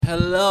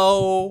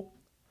Hello.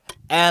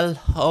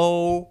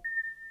 L-O.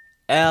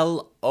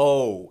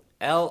 L-O.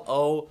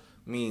 L-O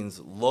means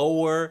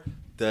lower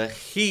the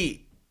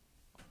heat.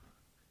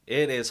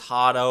 It is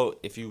hot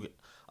out.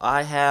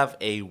 I have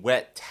a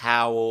wet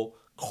towel,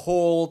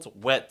 cold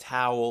wet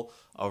towel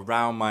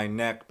around my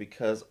neck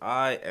because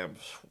I am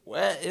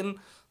sweating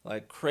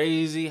like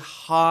crazy,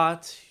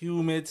 hot,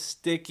 humid,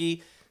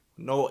 sticky.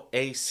 No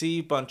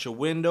AC, bunch of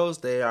windows.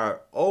 They are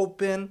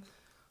open.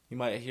 You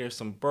might hear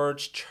some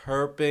birds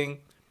chirping,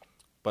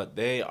 but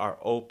they are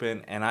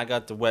open. And I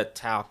got the wet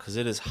towel because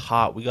it is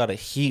hot. We got a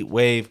heat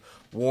wave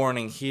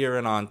warning here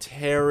in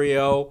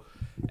Ontario.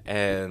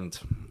 And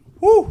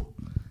whoo,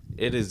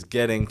 it is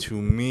getting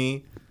to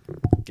me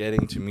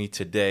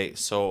today.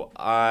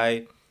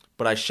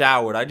 But I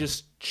showered. I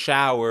just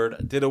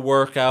showered, did a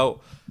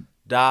workout,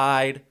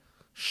 died,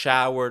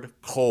 showered,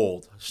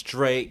 cold,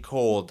 straight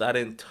cold. I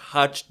didn't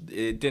touch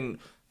it. The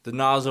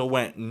nozzle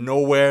went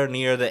nowhere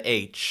near the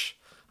H.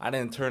 I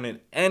didn't turn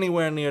it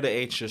anywhere near the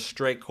H. Just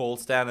straight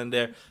cold, standing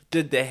there.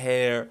 Did the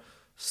hair,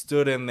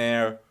 stood in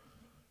there.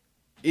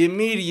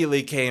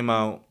 Immediately came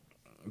out,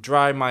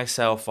 dried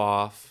myself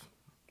off,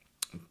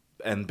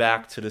 and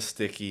back to the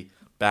sticky,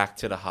 back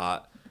to the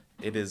hot.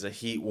 It is a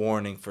heat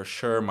warning for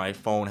sure. My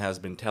phone has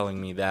been telling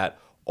me that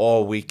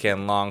all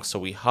weekend long. So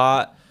we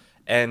hot.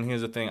 And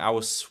here's the thing. I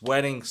was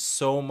sweating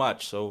so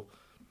much. So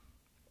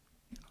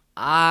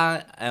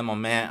I am a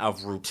man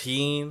of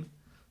routine.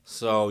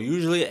 So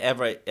usually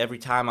every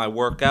time I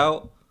work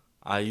out,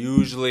 I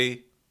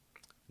usually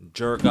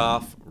jerk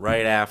off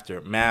right after.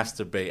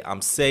 Masturbate.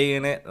 I'm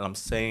saying it, and I'm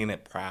saying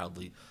it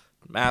proudly.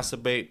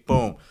 Masturbate,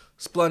 boom.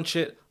 Splunch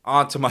it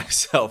onto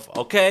myself,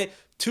 okay?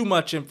 Too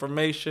much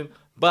information,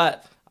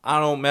 but I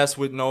don't mess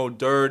with no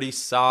dirty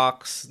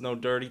socks, no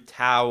dirty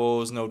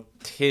towels, no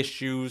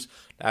tissues.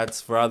 That's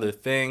for other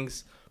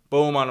things.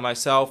 Boom, onto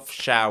myself,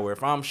 shower.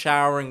 If I'm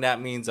showering, that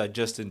means I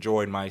just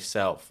enjoyed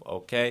myself,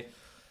 okay?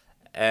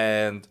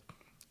 And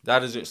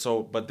that is it.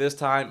 So, but this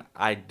time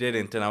I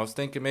didn't, and I was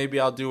thinking maybe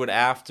I'll do it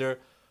after,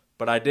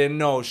 but I didn't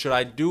know. Should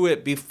I do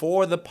it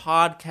before the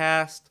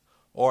podcast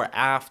or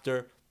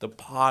after the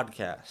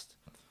podcast?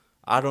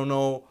 I don't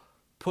know.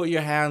 Put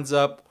your hands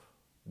up.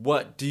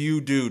 What do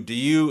you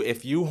do?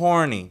 If you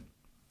horny,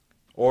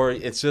 or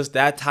it's just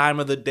that time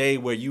of the day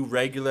where you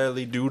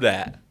regularly do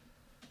that,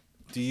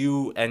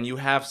 and you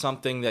have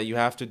something that you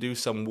have to do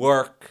some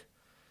work,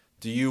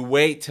 do you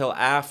wait till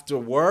after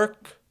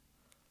work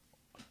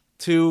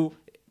to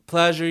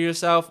pleasure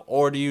yourself,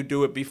 or do you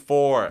do it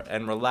before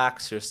and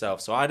relax yourself?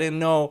 So I didn't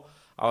know.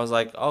 I was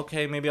like,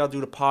 okay, maybe I'll do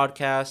the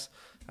podcast.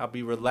 I'll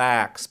be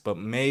relaxed, but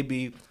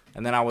maybe.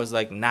 And then I was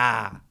like,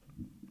 nah,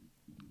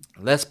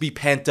 let's be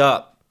pent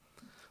up.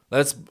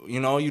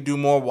 You do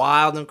more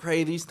wild and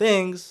crazy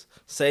things.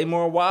 Say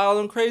more wild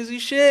and crazy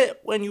shit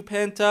when you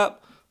pent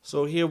up.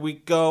 So here we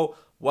go.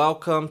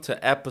 Welcome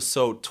to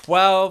episode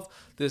 12.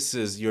 This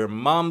is your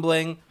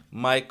mumbling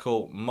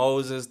Michael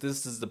Moses.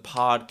 This is the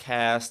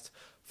podcast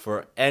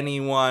for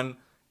anyone,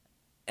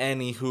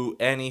 who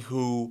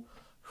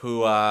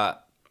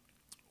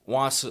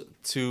wants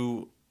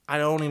to, I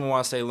don't even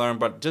want to say learn,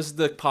 but just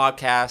the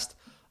podcast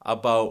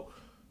about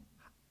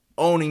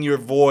owning your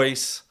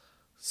voice,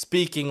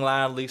 speaking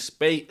loudly,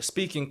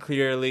 speaking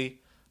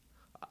clearly,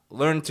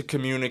 learn to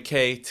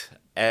communicate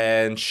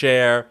and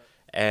share.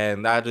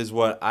 And that is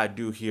what I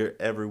do here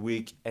every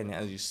week. And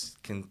as you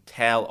can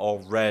tell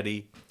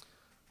already,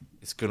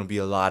 it's going to be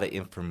a lot of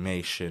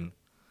information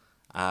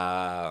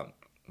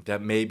that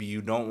maybe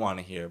you don't want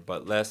to hear.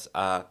 But let's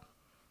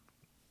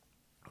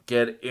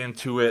get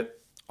into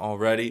it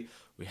already.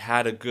 We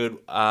had a good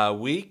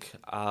week.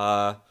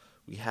 I'll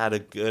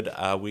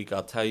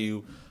tell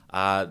you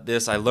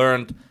this. I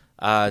learned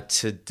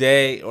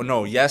yesterday.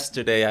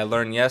 I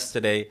learned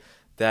yesterday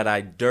that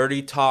I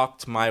dirty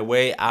talked my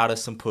way out of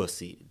some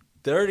pussy.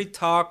 Dirty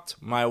talked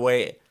my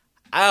way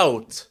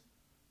out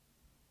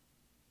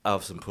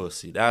of some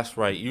pussy. That's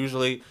right.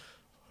 Usually,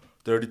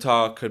 dirty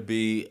talk could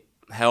be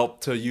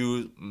help to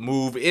you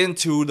move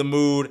into the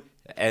mood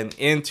and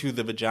into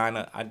the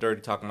vagina. I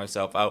dirty talk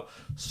myself out.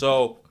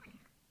 So,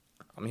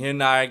 I'm here in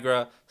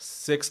Niagara,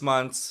 6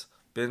 months,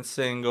 been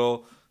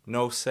single,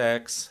 no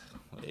sex,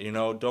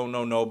 don't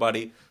know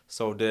nobody.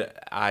 So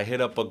I hit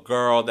up a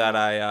girl that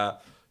I,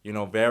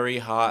 very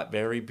hot,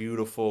 very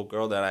beautiful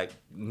girl that I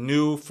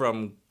knew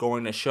from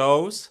going to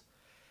shows.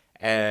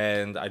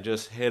 And I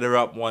just hit her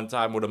up one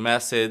time with a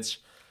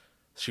message.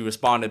 She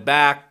responded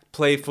back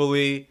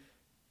playfully.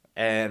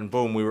 And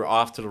boom, we were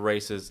off to the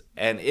races.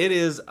 And it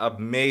is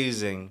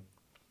amazing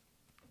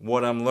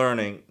what I'm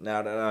learning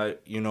now that I,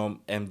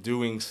 am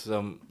doing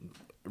some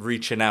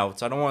reaching out.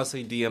 So I don't want to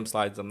say DM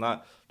slides. I'm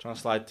not trying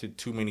to slide to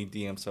too many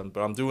DMs,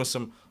 but I'm doing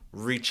some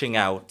reaching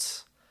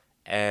out.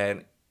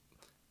 And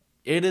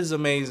it is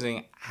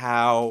amazing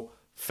how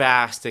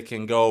fast it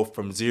can go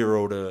from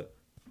 0 to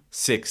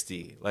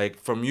 60. Like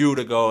from you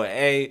to go,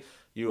 hey,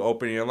 you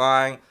open your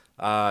line,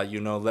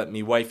 let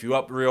me wife you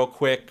up real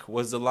quick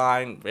was the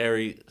line.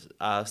 Very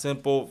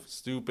simple,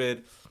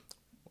 stupid,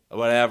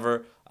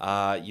 whatever.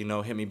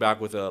 Hit me back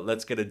with a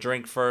let's get a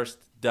drink first.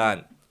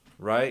 done,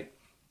 right?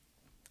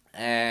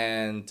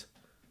 And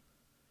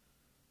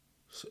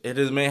it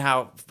is amazing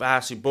how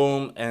fast you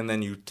boom, and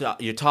then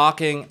you're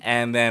talking,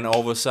 and then all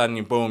of a sudden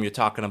you boom, you're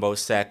talking about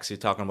sex. You're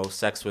talking about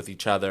sex with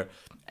each other,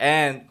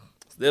 and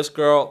this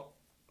girl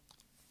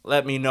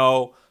let me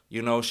know,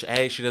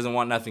 hey, she doesn't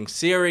want nothing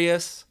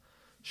serious.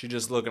 She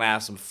just looking to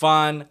have some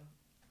fun.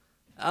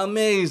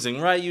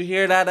 Amazing, right? You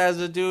hear that as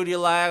a dude, you're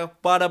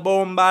like, bada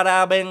boom,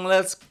 bada bing,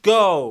 let's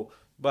go.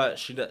 But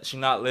she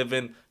not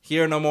living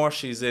here no more.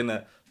 She's in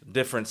a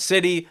different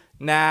city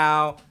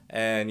now,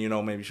 and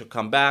maybe she'll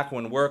come back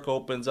when work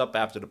opens up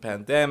after the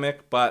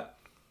pandemic. But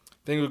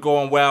things were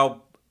going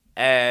well,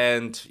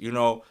 and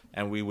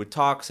and we would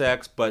talk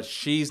sex, but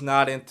she's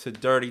not into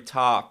dirty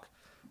talk,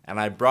 and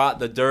I brought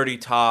the dirty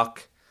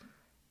talk,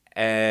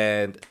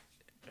 and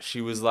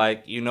she was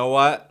like, you know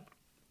what?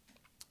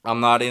 I'm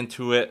not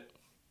into it.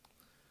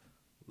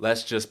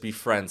 Let's just be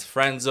friends.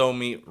 Friend zone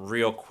me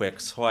real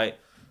quick.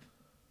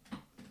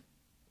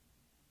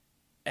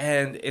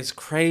 And it's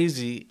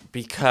crazy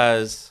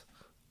because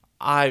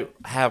I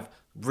have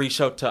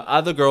reached out to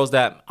other girls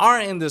that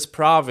aren't in this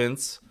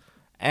province,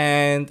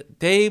 and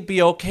they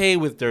be okay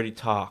with dirty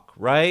talk,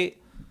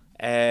 right?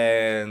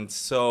 And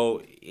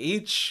so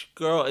each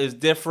girl is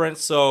different.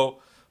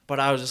 But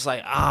I was just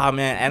like,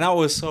 man. And I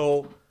was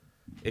so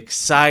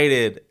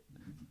excited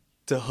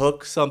to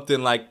hook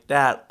something like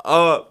that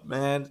up,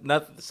 man.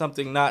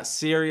 Something not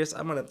serious.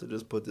 I'm gonna have to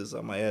just put this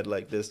on my head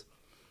like this.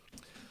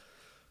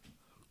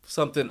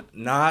 Something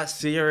not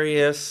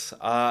serious.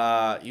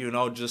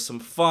 Just some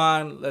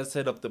fun. Let's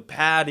hit up the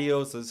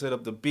patios. Let's hit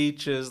up the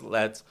beaches.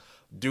 Let's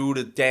do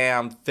the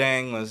damn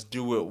thing. Let's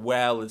do it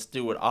well. Let's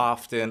do it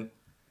often.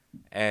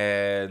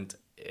 And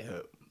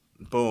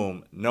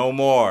boom, no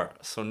more.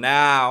 So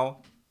now,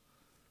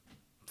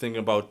 thinking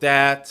about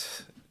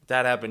that.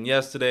 That happened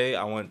yesterday.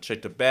 I went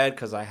straight to bed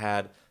because I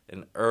had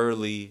an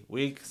early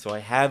week. So I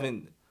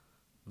haven't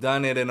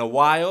done it in a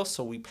while.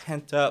 So we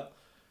pent up,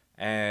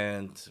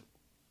 and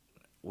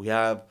we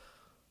have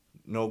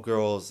no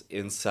girls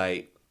in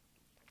sight.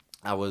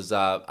 I was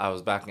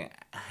back in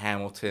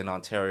Hamilton,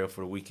 Ontario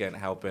for the weekend,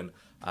 helping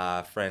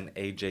friend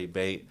AJ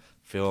Bate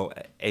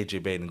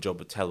and Joe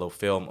Botello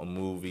film a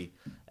movie,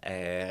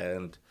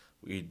 and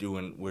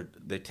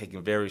they're taking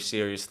it very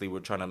seriously. We're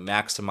trying to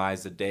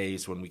maximize the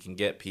days when we can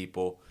get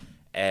people,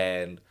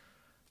 and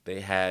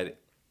they had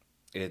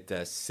it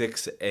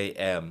 6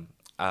 a.m.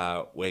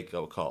 Wake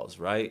up calls,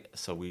 right?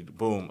 So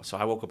So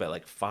I woke up at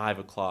like 5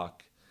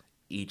 o'clock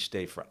each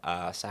day for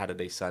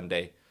Saturday,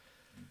 Sunday,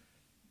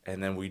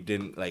 and then we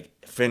didn't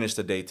finish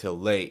the day till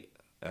late,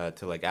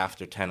 till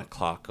after 10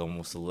 o'clock,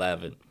 almost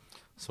 11.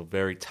 So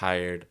very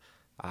tired.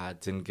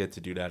 Didn't get to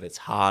do that. It's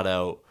hot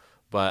out.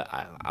 But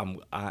I'm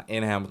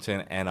in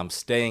Hamilton, and I'm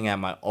staying at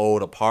my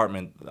old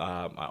apartment.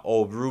 My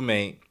old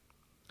roommate,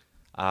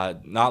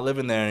 not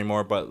living there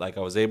anymore, but I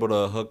was able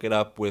to hook it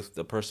up with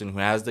the person who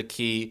has the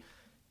key,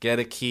 get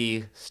a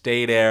key,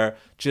 stay there,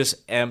 just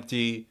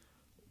empty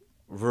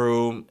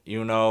room,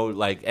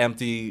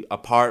 empty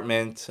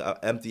apartment,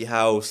 empty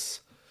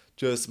house,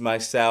 just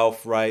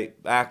myself,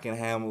 right, back in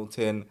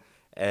Hamilton.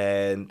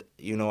 And,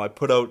 I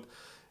put out,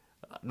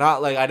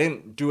 not I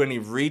didn't do any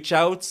reach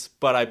outs,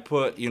 but I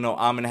put,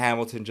 I'm in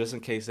Hamilton just in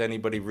case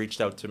anybody reached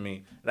out to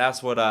me.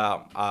 That's what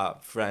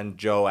friend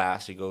Joe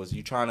asked. He goes,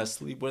 you trying to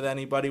sleep with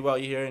anybody while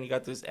you're here and you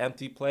got this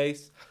empty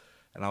place?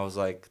 And I was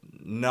like,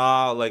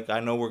 nah, I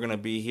know we're going to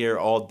be here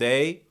all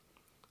day,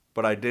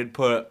 but I did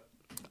put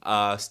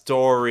a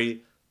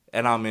story,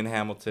 and I'm in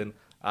Hamilton.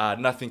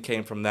 Nothing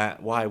came from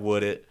that. Why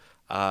would it?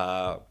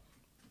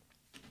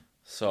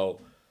 So,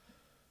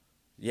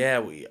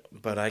 yeah,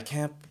 but I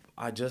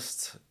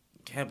just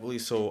can't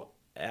believe. So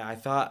I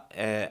thought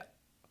I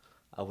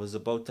was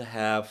about to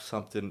have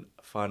something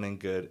fun and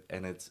good,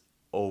 and it's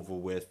over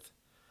with.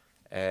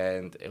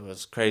 And it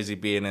was crazy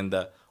being in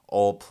the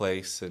old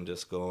place and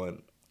just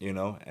going,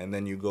 and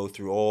then you go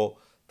through all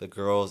the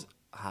girls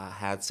I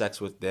had sex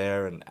with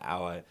there, and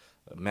how I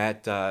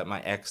met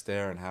my ex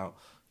there, and how,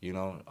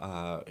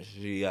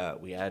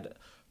 we had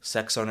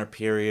sex on her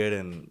period,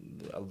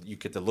 and you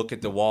get to look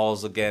at the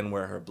walls again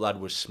where her blood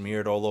was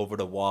smeared all over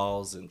the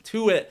walls, and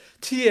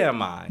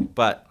TMI.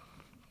 But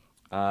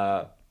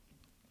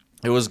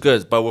it was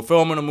good. But we're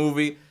filming a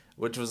movie,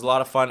 which was a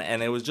lot of fun,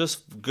 and it was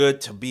just good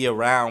to be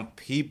around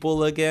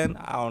people again.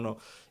 I don't know.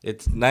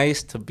 It's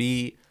nice to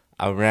be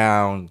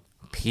around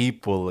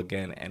people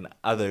again, and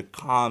other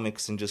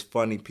comics, and just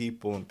funny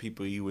people, and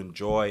people you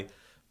enjoy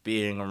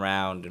being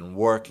around and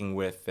working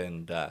with.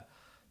 And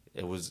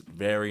it was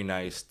very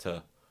nice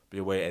to be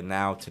away. And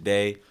now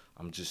today,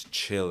 I'm just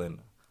chilling.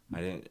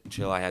 I didn't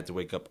chill. I had to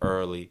wake up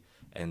early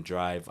and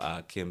drive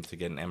Kim to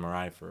get an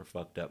MRI for a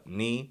fucked up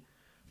knee.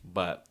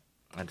 But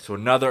so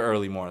another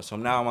early morning. So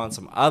now I'm on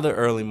some other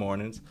early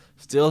mornings.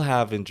 Still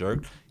haven't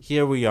jerked.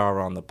 Here we are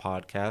on the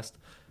podcast.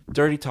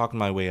 Dirty talking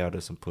my way out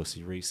of some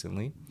pussy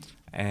recently.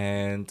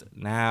 And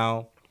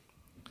now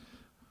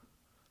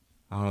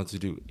I don't know what to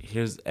do.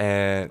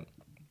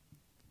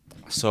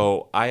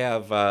 So I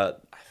have the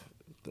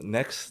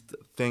next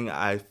thing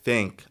I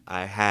think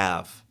I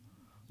have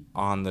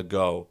on the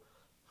go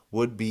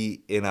would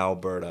be in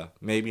Alberta.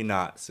 Maybe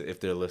not if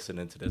they're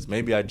listening to this.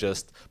 Maybe I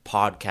just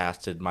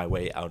podcasted my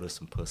way out of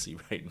some pussy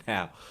right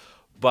now.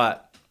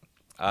 But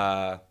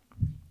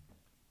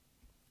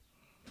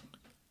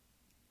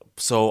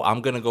so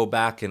I'm going to go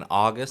back in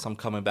August. I'm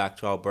coming back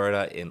to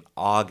Alberta in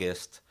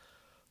August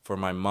for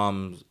my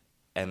mom's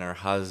and her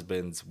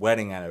husband's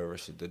wedding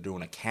anniversary. They're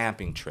doing a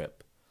camping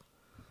trip.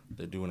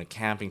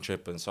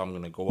 And so I'm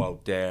going to go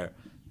out there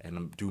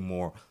and do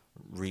more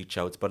reach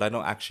outs. But I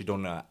don't have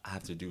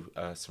to do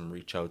some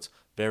reach outs.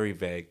 Very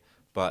vague,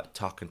 but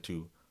talking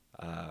to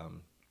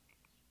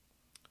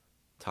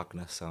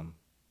some.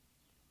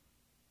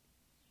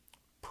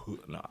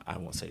 No, I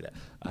won't say that.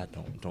 I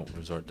don't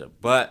resort to.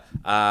 But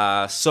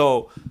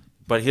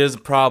but here's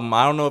the problem.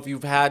 I don't know if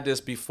you've had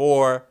this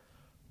before,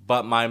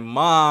 but my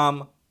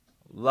mom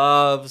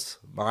loves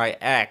my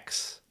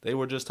ex. They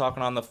were just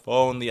talking on the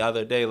phone the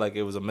other day, like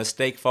it was a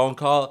mistake phone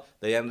call.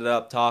 They ended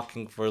up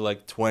talking for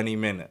like 20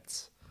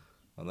 minutes,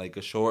 like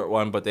a short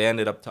one, but they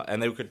ended up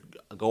and they could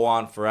go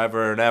on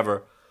forever and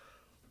ever.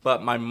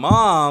 But my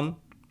mom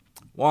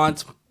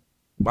wants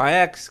my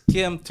ex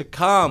Kim to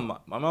come.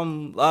 My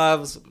mom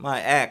loves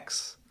my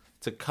ex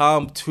to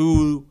come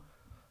to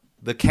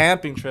the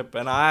camping trip,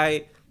 and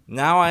I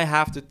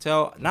have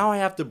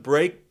to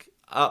break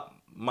up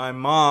my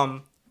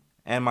mom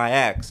and my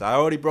ex. I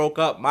already broke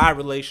up my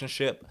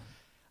relationship,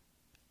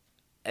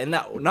 and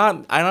I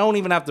don't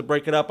even have to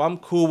break it up. I'm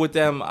cool with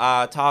them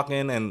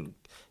talking and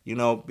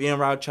being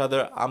around each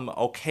other. I'm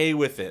okay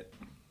with it,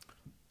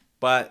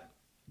 but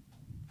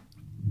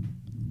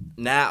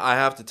now I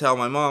have to tell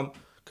my mom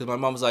because my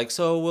mom's like,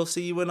 "So we'll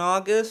see you in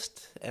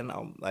August," and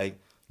I'm like,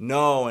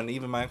 "No," and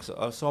even my ex,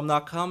 "So I'm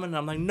not coming." And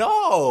I'm like,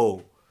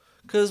 "No,"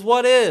 because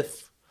what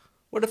if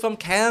I'm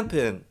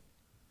camping,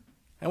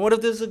 and what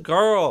if there's a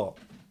girl?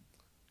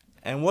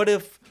 And what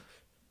if,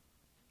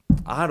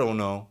 I don't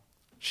know,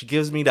 she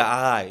gives me the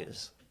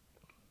eyes.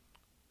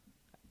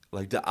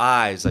 Like the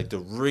eyes, like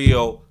the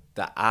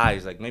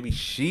eyes. Like maybe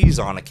she's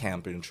on a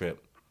camping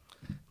trip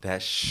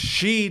that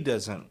she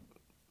doesn't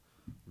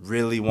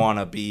really want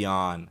to be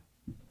on.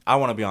 I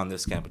want to be on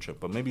this camping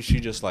trip, but maybe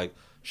she'd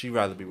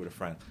rather be with a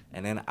friend.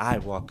 And then I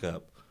walk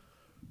up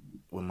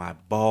with my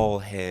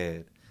bald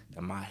head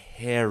and my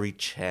hairy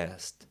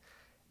chest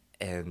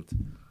and,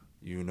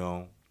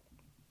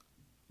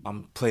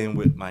 I'm playing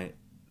with my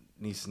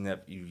niece and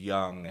nephew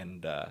young,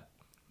 and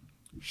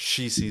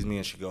she sees me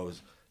and she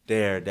goes,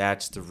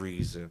 that's the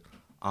reason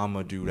I'm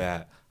going to do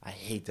that. I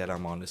hate that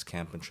I'm on this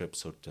camping trip,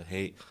 so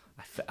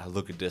I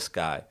look at this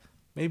guy.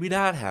 Maybe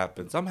that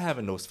happens. I'm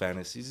having those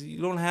fantasies.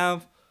 You don't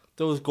have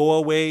those go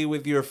away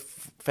with your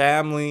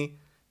family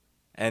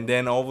and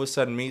then all of a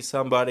sudden meet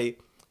somebody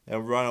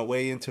and run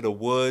away into the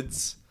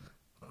woods,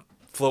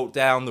 float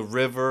down the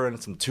river in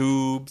some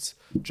tubes,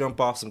 jump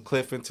off some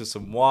cliff into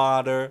some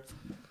water,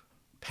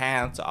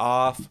 pants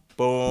off,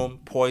 boom,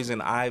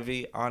 poison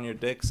ivy on your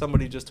dick.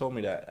 Somebody just told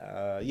me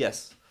that.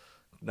 Yes.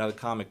 Another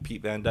comic,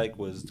 Pete Van Dyke,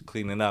 was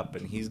cleaning up,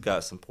 and he's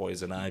got some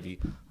poison ivy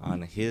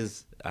on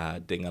his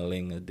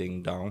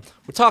ding-a-ling-a-ding-dong.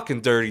 We're talking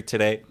dirty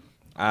today.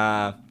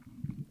 But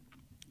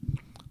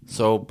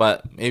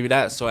maybe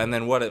that. So, and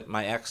then what if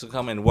my ex will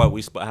come and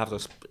we have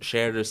to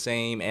share the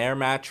same air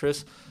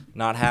mattress?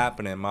 Not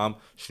happening, Mom.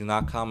 She's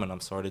not coming.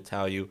 I'm sorry to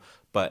tell you.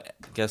 But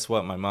guess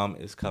what? My mom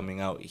is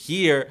coming out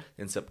here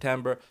in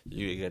September.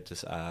 You get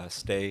to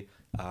stay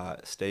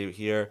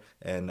here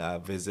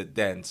and visit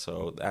then.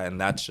 So, and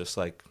that's just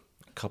like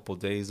a couple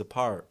days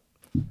apart.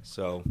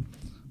 So,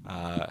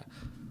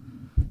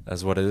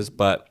 that's what it is.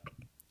 But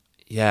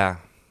yeah,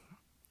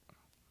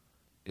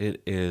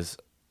 it is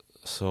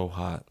so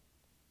hot.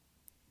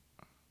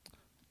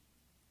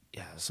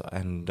 Yeah. So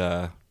and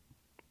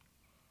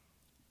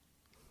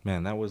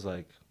man, that was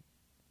like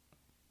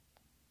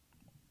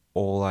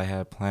all I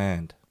had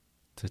planned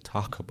to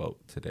talk about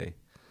today.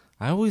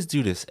 I always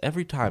do this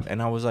every time,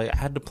 and I was like, I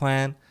had to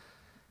plan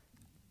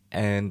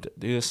and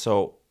do this.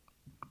 So,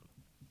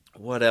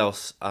 what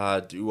else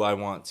do I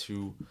want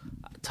to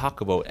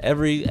talk about?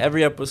 Every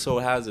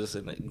episode has this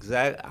an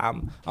exact.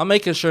 I'm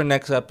making sure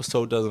next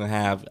episode doesn't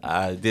have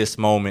this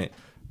moment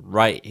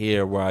right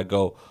here where I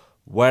go,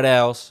 what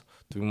else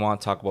do we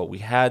want to talk about? We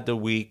had the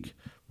week.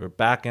 We're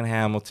back in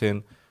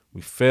Hamilton.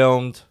 We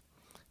filmed.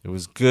 It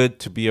was good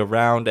to be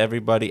around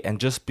everybody and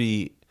just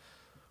be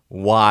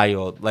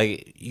wild.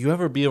 Like, you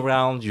ever be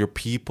around your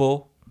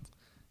people?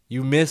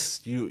 You miss,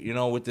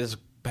 with this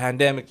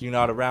pandemic, you're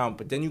not around.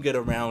 But then you get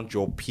around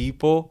your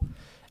people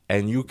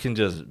and you can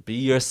just be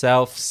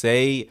yourself,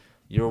 say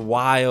your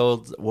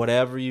wild,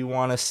 whatever you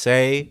want to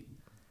say.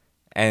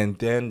 And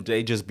then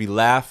they just be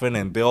laughing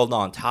and build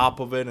on top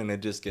of it. And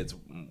it just gets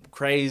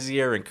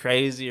crazier and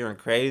crazier and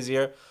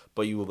crazier.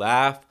 But you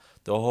laugh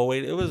the whole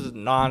way. It was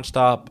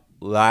nonstop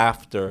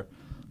laughter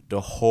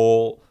the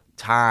whole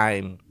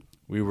time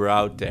we were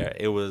out there.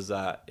 It was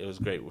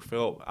great. We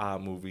filmed a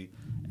movie,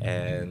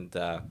 and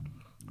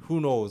who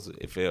knows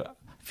if it. I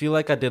feel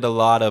like I did a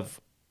lot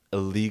of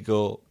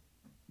illegal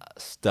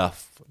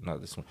stuff.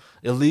 Not this one.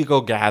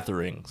 Illegal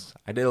gatherings.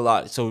 I did a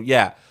lot. So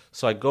yeah.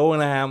 So I go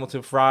into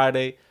Hamilton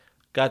Friday,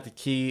 got the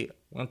key,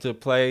 went to the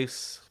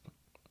place,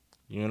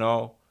 you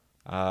know,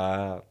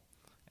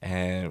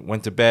 and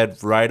went to bed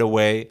right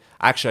away.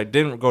 Actually, I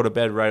didn't go to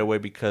bed right away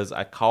because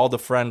I called a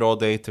friend all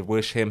day to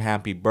wish him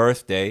happy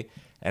birthday.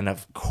 And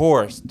of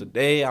course,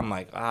 today I'm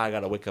like, I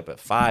gotta wake up at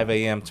 5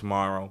 a.m.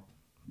 tomorrow.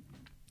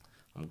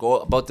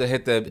 About to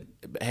hit the,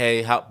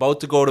 hey,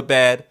 about to go to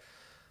bed.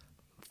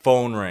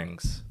 Phone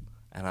rings.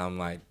 And I'm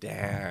like,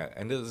 damn.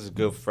 And this is a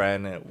good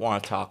friend and I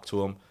want to talk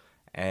to him.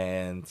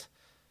 And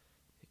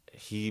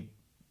he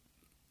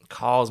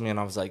calls me and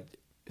I was like,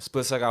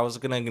 split second, I was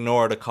going to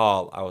ignore the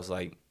call. I was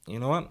like, you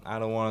know what? I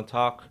don't want to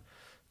talk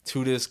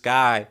to this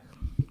guy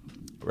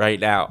right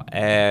now.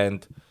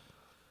 And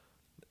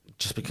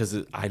just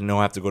because I know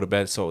I have to go to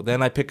bed. So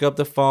then I pick up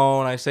the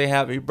phone. I say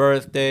happy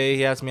birthday.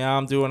 He asks me how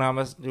I'm doing.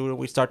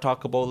 We start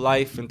talking about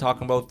life and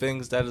talking about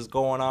things that is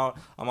going on.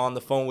 I'm on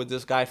the phone with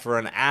this guy for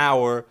an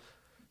hour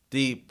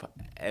deep.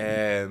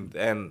 And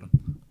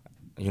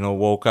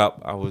woke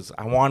up.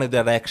 I wanted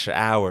that extra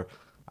hour.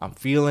 I'm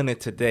feeling it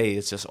today.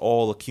 It's just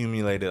all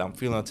accumulated. I'm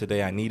feeling it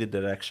today. I needed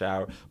that extra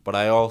hour. But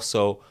I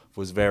also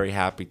was very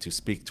happy to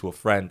speak to a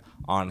friend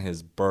on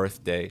his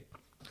birthday.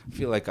 I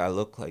feel like I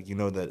look like,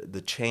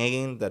 the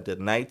chain that the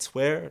knights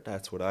wear.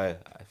 That's what I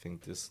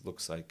think this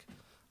looks like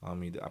on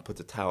me. I put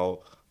the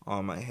towel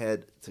on my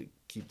head to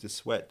keep the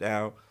sweat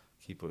down,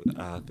 keep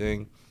a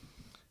thing.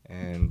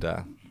 And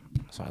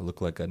so I look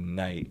like a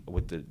knight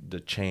with the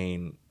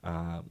chain,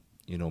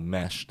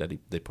 mesh that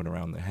they put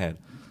around their head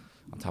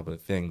on top of the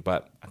thing.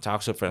 But I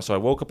talked to a friend. So I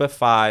woke up at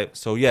 5.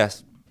 So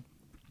yes.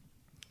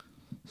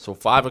 So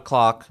 5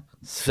 o'clock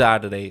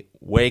Saturday,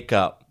 wake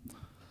up.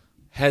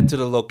 Head to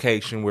the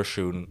location we're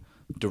shooting.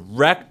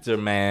 Director,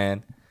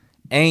 man,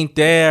 ain't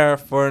there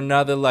for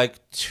another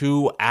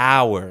 2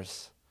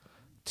 hours.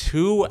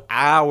 2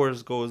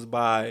 hours goes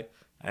by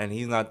and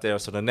he's not there.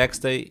 So the next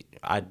day,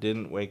 I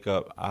didn't wake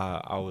up.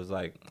 I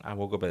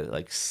woke up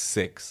at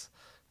 6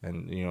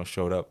 and,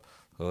 showed up.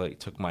 So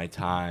took my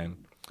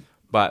time.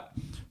 But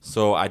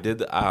so I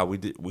did.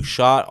 We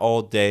shot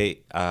all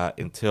day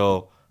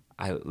until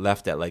I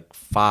left at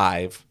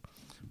 5.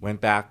 Went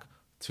back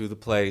to the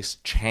place,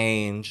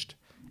 changed,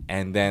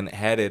 and then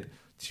headed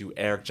to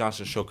Eric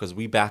Johnson's show because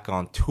we back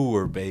on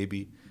tour,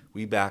 baby.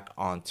 We back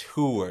on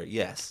tour,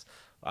 yes.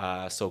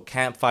 So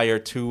Campfire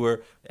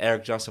Tour,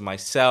 Eric Johnson,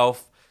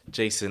 myself,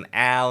 Jason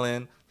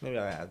Allen. Maybe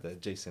I have the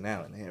Jason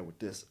Allen here with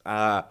this.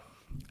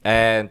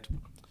 And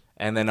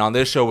then on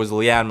this show was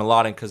Leanne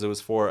Milotin because it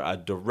was for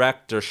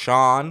director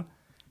Sean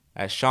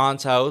at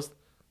Sean's house.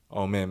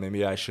 Oh, man,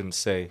 maybe I shouldn't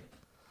say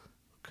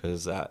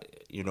because,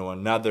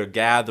 another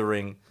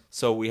gathering.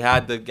 So we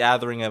had the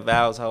gathering at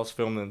Val's house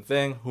filming the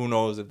thing. Who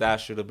knows if that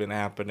should have been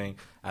happening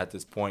at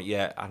this point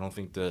yet. I don't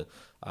think the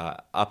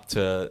up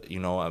to,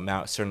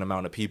 certain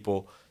amount of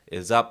people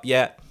is up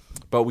yet.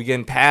 But we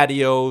getting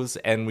patios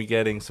and we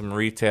getting some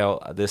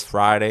retail this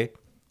Friday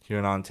here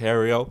in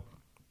Ontario.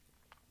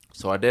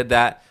 So I did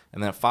that.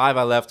 And then at 5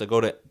 I left to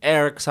go to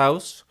Eric's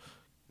house.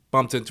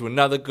 Bumped into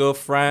another good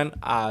friend,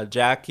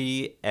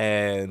 Jackie.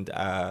 And,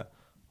 oh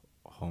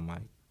my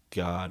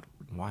God,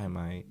 why am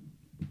I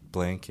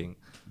blanking?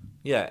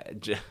 Yeah,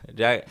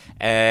 Jack,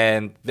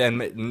 and then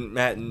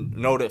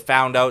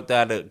found out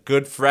that a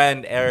good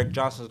friend, Eric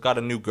Johnson's got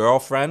a new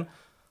girlfriend,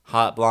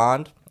 hot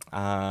blonde,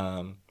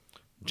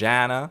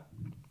 Jana,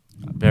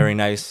 very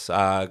nice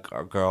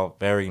girl,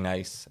 very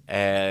nice,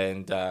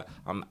 and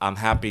I'm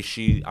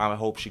happy I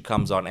hope she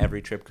comes on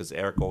every trip because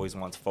Eric always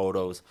wants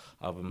photos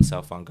of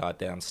himself on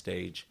goddamn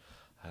stage,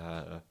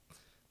 because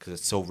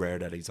it's so rare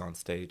that he's on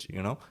stage,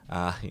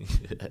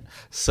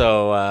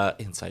 so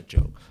inside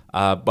joke,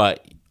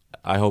 but.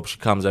 I hope she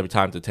comes every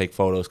time to take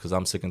photos because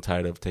I'm sick and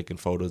tired of taking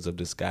photos of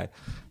this guy.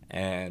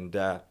 And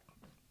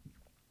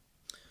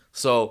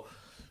so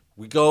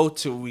we go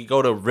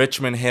to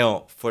Richmond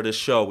Hill for the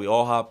show. We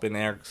all hop in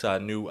Eric's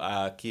new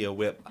Kia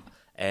Whip,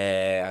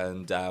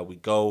 and we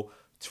go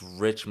to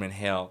Richmond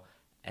Hill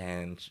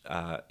and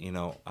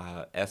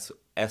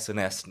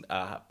S&S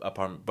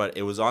apartment. But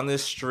it was on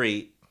this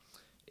street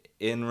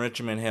in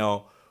Richmond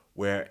Hill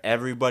where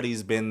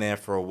everybody's been there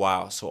for a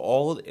while.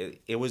 So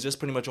it was just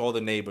pretty much all the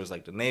neighbors,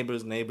 the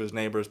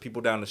neighbors,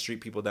 people down the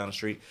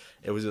street.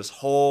 It was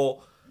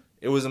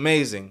it was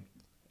amazing.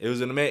 It was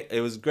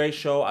it was a great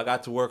show. I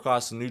got to work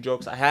on some new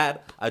jokes. I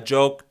had a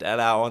joke that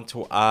I want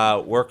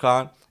to work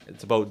on.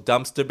 It's about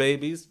dumpster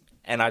babies.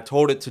 And I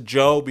told it to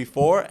Joe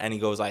before, and he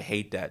goes, I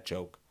hate that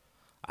joke.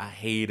 I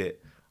hate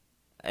it.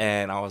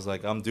 And I was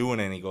like, I'm doing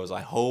it. And he goes,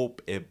 I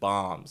hope it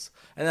bombs.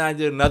 And then I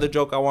did another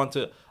joke I want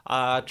to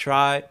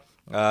try.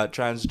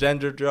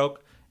 Transgender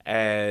joke,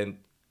 and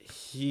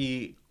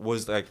he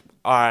was like,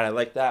 all right, I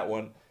like that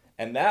one,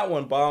 and that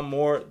one bombed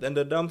more than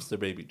the dumpster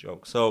baby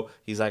joke. So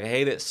he's like, I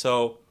hate it.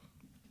 So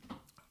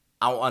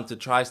I want to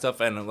try stuff,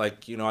 and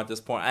at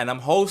this point, and I'm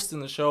hosting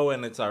the show,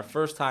 and it's our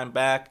first time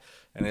back,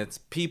 and it's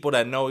people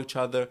that know each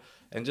other,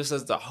 and just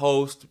as the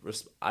host,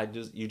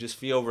 you just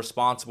feel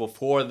responsible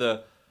for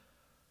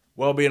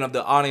well-being of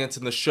the audience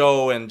in the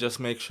show, and just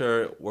make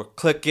sure we're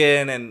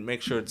clicking and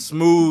make sure it's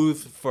smooth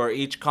for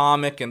each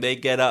comic, and they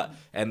get up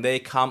and they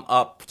come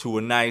up to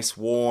a nice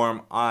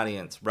warm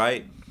audience,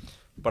 right?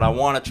 But I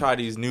want to try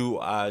these new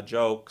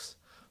jokes.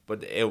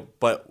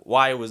 But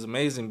why it was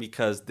amazing,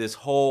 because this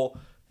whole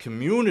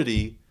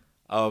community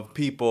of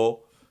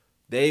people,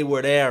 they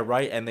were there,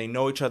 right? And they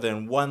know each other.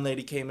 And one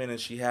lady came in and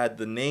she had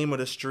the name of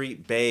the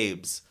street,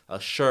 Babes,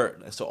 a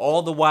shirt. So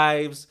all the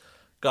wives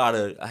got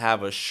to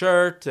have a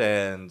shirt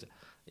and,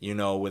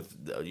 with,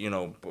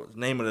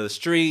 name of the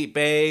street,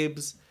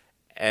 Babes.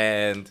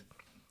 And,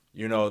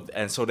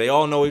 and so they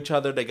all know each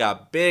other. They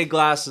got big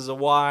glasses of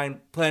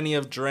wine, plenty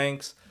of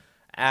drinks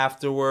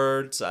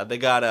afterwards. They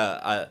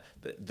got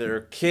their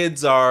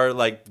kids are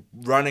like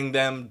running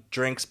them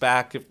drinks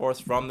back and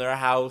forth from their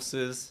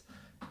houses.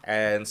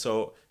 And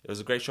so it was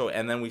a great show.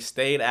 And then we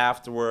stayed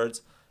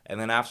afterwards. And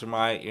then after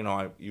I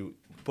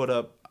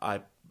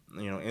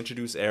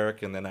introduced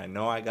Eric, and then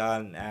I got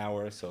an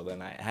hour. So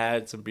then I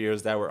had some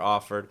beers that were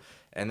offered.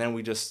 And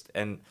then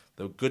and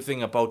the good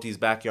thing about these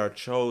backyard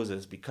shows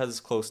is, because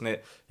it's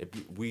close-knit,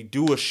 we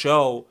do a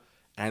show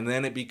and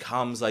then it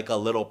becomes like a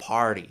little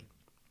party.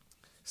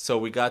 So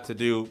we got to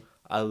do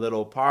a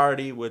little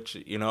party, which,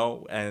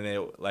 and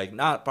it, like,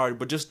 not party,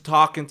 but just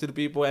talking to the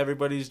people.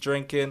 Everybody's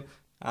drinking.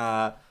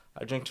 I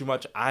drink too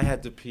much. I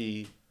had to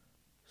pee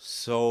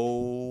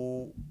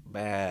so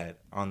bad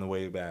on the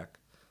way back.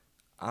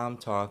 I'm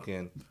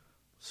talking.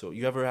 So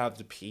you ever have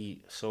to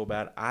pee so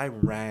bad?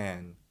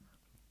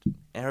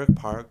 Eric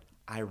parked.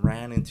 I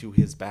ran into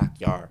his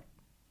backyard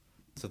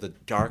to the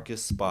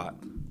darkest spot.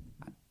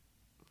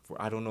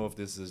 I don't know if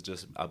this is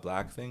just a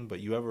black thing, but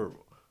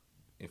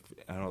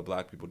I don't know,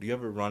 black people, do you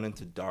ever run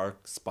into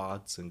dark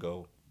spots and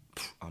go,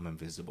 I'm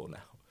invisible now?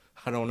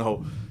 I don't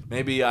know.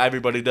 Maybe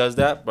everybody does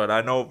that, but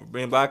I know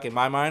being black, in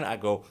my mind, I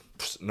go,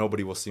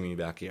 nobody will see me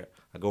back here.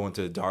 I go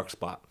into the dark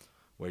spot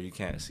where you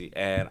can't see.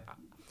 And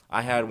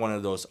I had one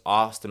of those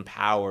Austin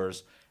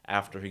Powers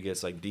after he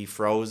gets like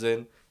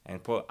defrozen, and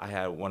I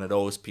had one of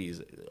those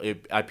pees.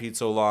 I peed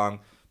so long.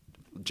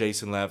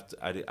 Jason left.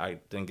 I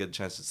didn't get a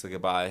chance to say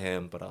goodbye to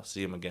him, but I'll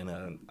see him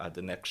again at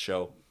the next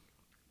show.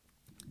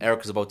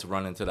 Eric is about to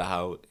run into the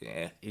house.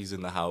 Yeah, he's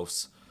in the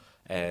house,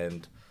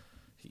 and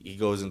he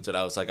goes into the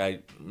house. Like, I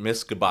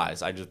missed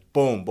goodbyes. I just,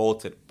 boom,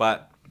 bolted.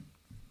 But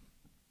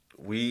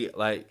we,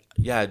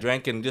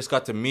 drank and just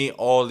got to meet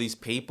all these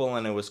people,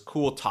 and it was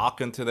cool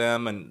talking to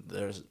them, and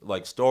there's,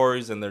 like,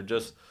 stories, and they're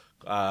just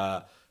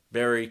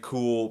very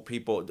cool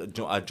people.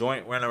 A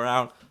joint went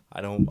around.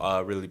 I don't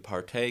really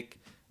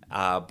partake,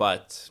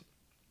 but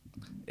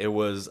it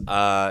was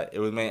and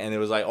it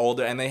was like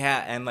older, and they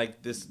had, and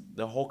like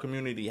the whole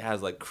community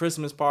has like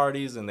Christmas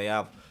parties, and they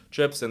have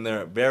trips, and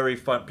they're very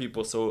fun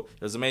people. So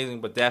it was amazing,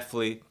 but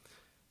definitely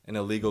an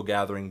illegal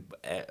gathering.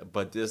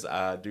 But this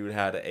dude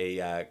had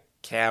a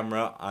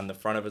camera on the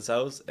front of his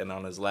house, and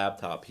on his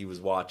laptop he was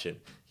watching.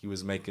 He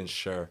was making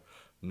sure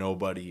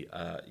nobody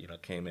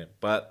came in.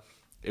 But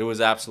it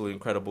was absolutely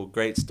incredible.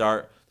 Great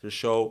start to the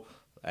show.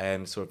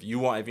 And so if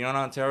you're in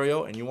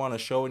Ontario and you want a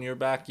show in your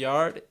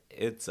backyard,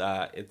 it's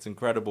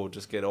incredible.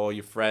 Just get all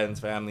your friends,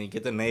 family,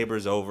 get the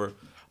neighbors over,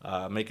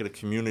 make it a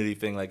community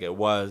thing like it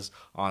was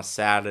on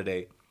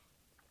Saturday.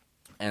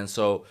 And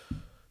so,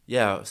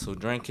 so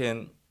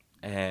drinking,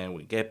 and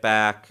we get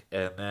back,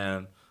 and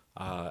then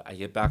I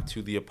get back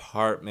to the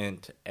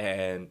apartment,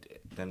 and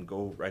then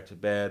go right to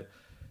bed,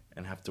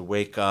 and have to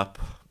wake up,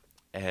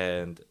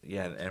 and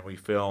we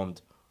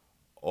filmed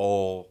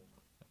all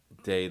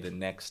day the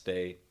next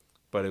day.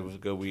 But it was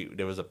good.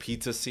 There was a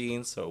pizza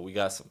scene, so we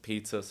got some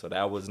pizza, so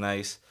that was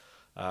nice,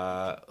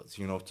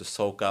 to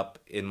soak up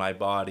in my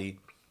body.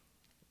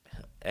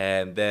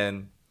 And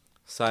then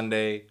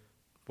Sunday,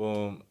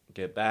 boom,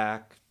 get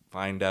back,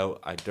 find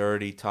out I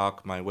dirty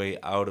talk my way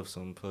out of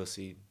some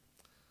pussy.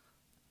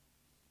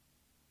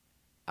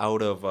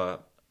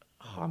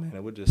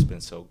 It would just been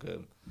so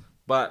good.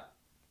 But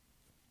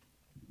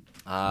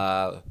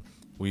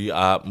we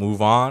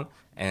move on,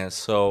 and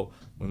so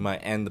we might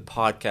end the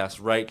podcast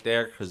right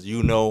there, because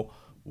you know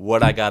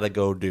what I gotta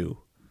go do.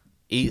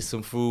 Eat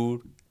some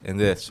food and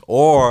this.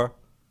 Or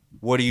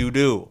what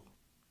do?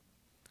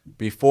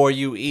 Before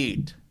you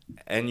eat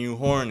and you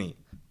horny,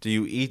 do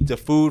you eat the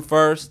food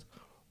first,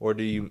 or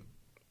do you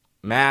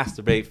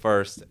masturbate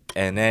first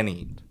and then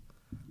eat?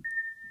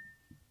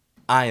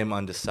 I am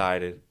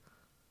undecided,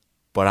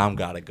 but I'm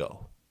gotta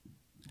go.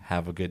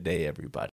 Have a good day, everybody.